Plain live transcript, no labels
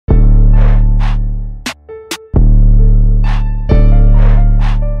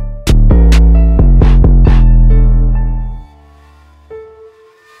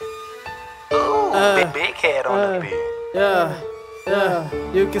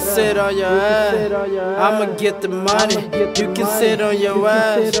can sit on your ass, I'ma get the money. You can sit on your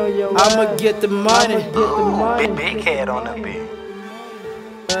ass, I'ma get the money. Bighead on the beat.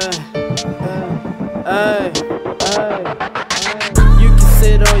 You can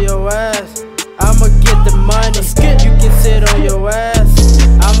sit on your ass, I'ma get the money. You can sit on your ass,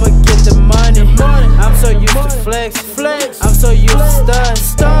 I'ma get the money. I'm so used to flex, I'm so used to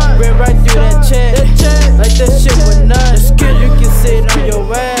stun. Ran right through that check, like that shit was nuts. You can sit on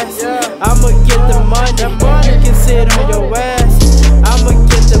your ass, I'ma get the money. You can sit on your ass, I'ma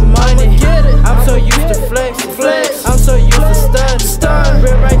get the money. I'm so used to flex, I'm so used to stun.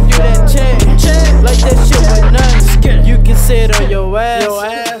 Ran right through that check, like that shit was nuts. You can sit on your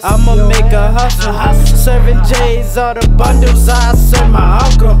ass, I'ma make a hustle. Serving J's, all the bundles I serve my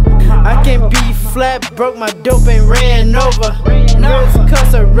uncle. I can't be flat broke, my dope ain't ran over. Nerves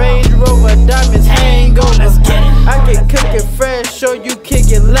cuss a Range Rover, diamonds hangovers. I can cook it fresh, show you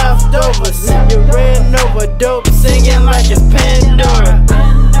kicking leftovers. You ran over dope, singing like a Pandora.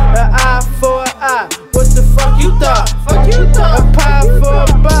 An eye for an eye, what the fuck you thought? A pie for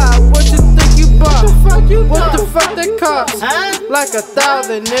a buy, what you think you bought? What the fuck that cost? Like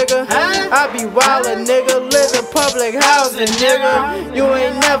 1,000, nigga. I be wildin', nigga. Live in public housing, nigga. You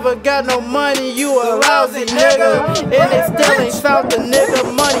ain't never got no money, you a lousy nigga. And it still ain't found the nigga.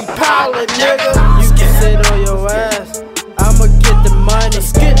 Money piling, nigga. You can sit on your ass, I'ma get the money.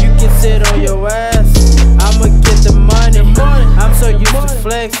 You can sit on your ass, I'ma get the money. I'm so used to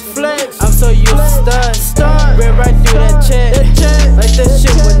flex, I'm so used to stun. Ran right through that check, like that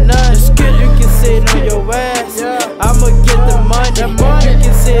shit was nuts. You can sit on your ass, I'ma get the money. You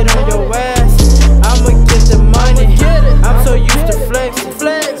can sit on your ass, I'ma get the money. I'm so used to flex,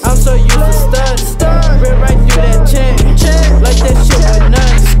 I'm so used to stun. Ran right through that check, like that shit was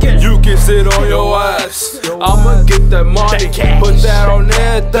nuts. You can sit on your ass, I'ma get that money. Put that on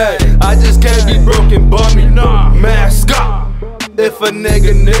everything, I just can't be broken bummy. Mask up, if a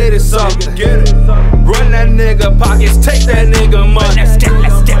nigga needed something, get it. Run that nigga pockets, take that nigga money.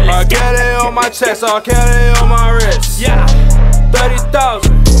 I get it on my chest, I get it on my wrist.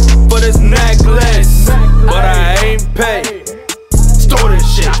 30,000 for this necklace, but I ain't paid. Stole this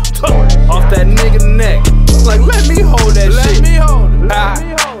shit off that nigga neck. Like, let me hold that shit.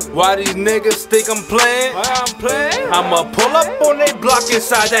 Why these niggas think I'm playing? I'ma pull up on they block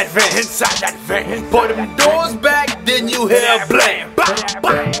inside that van. Put them doors back, then you hear a blam.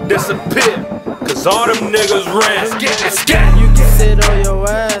 Disappear, cause all them niggas ran. You can sit on your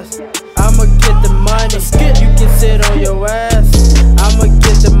ass,